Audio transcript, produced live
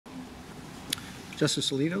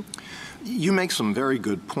Justice Alito? You make some very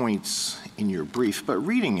good points in your brief, but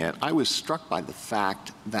reading it, I was struck by the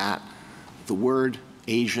fact that the word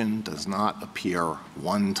Asian does not appear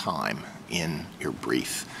one time in your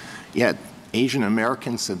brief. Yet Asian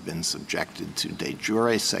Americans have been subjected to de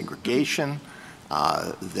jure segregation.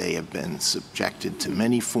 They have been subjected to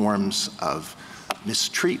many forms of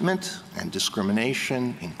mistreatment and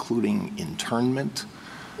discrimination, including internment.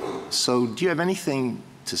 So do you have anything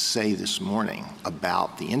to say this morning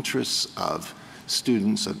about the interests of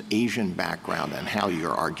students of Asian background and how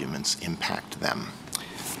your arguments impact them?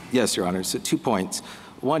 Yes, Your Honor. So 2 points.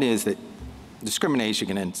 One is that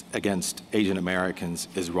discrimination against Asian Americans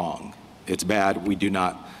is wrong. It's bad. We do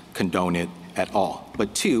not condone it at all.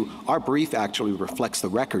 But 2, our brief actually reflects the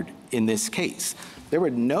record in this case. There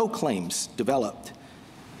were no claims developed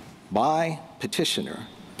by petitioner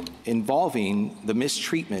involving the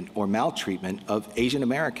mistreatment or maltreatment of Asian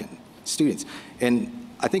American students. And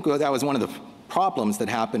I think that was one of the problems that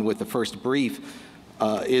happened with the first brief,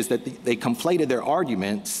 is that they conflated their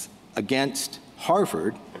arguments against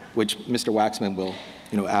Harvard, which Mr. Waxman will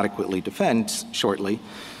adequately defend shortly.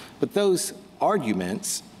 But those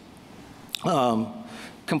arguments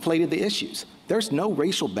conflated the issues. There's no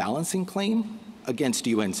racial balancing claim against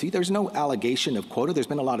UNC. There's no allegation of quota. There's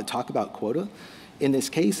been a lot of talk about quota in this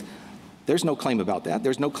case. There's no claim about that.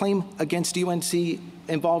 There's no claim against UNC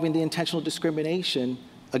involving the intentional discrimination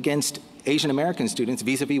against Asian American students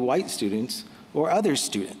vis-a-vis white students or other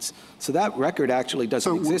students. So that record actually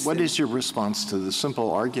doesn't exist. So what is your response to the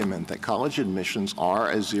simple argument that college admissions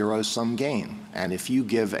are a zero-sum game? And if you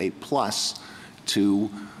give a plus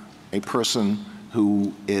to a person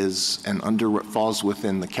who is falls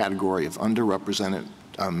within the category of underrepresented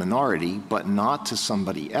minority, but not to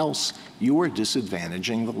somebody else, you are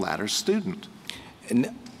disadvantaging the latter student.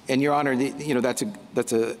 And Your Honor,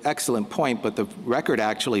 that's an excellent point, but the record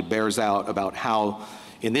actually bears out about how,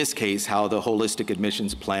 in this case, how the holistic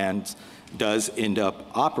admissions plans does end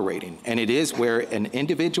up operating. And it is where an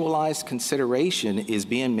individualized consideration is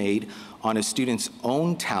being made on a student's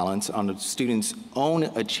own talents, on a student's own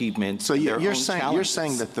achievements. So you're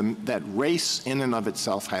saying that race in and of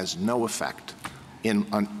itself has no effect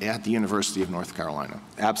at the University of North Carolina?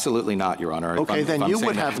 Absolutely not, Your Honor. Okay, then you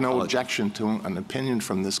would have no objection to an opinion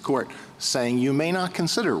from this court saying you may not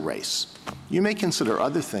consider race. You may consider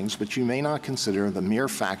other things, but you may not consider the mere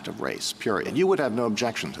fact of race, period. You would have no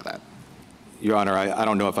objection to that. Your Honor, I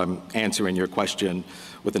don't know if I'm answering your question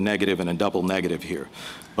with a negative and a double negative here,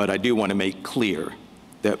 but I do want to make clear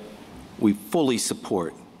that we fully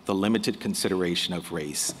support the limited consideration of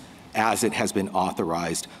race as it has been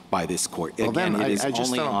authorized by this court. Well, again, then it is I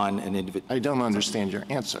just only don't, on an individual. I don't understand your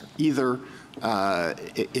answer. Either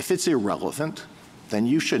if it's irrelevant, then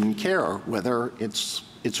you shouldn't care whether it's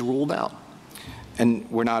ruled out. And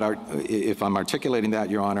we're not, if I'm articulating that,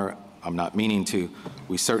 Your Honor, I'm not meaning to.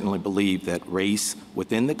 We certainly believe that race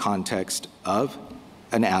within the context of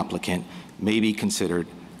an applicant may be considered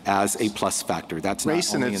as a plus factor. That's not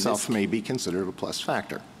race in only itself may be considered a plus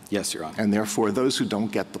factor. Yes, Your Honor. And therefore, those who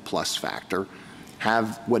don't get the plus factor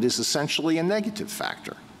have what is essentially a negative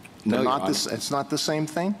factor. No, Your Honor. It's not the same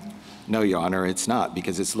thing? No, Your Honor, it's not,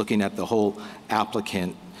 because it's looking at the whole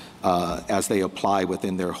applicant as they apply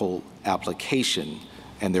within their whole application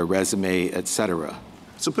and their resume, et cetera.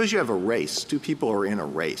 Suppose you have a race. Two people are in a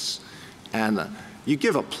race, and you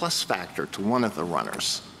give a plus factor to one of the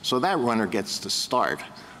runners. So that runner gets to start.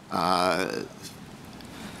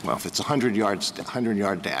 Well, if it's a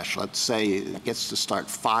 100-yard dash, let's say it gets to start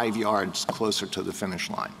 5 yards closer to the finish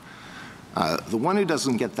line. The one who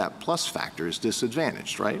doesn't get that plus factor is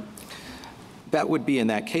disadvantaged, right? That would be in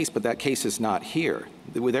that case, but that case is not here.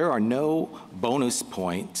 There are no bonus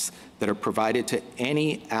points that are provided to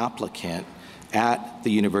any applicant at the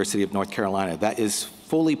University of North Carolina. That is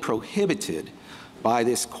fully prohibited by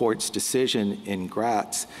this court's decision in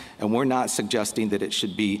Gratz, and we're not suggesting that it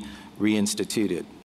should be reinstituted.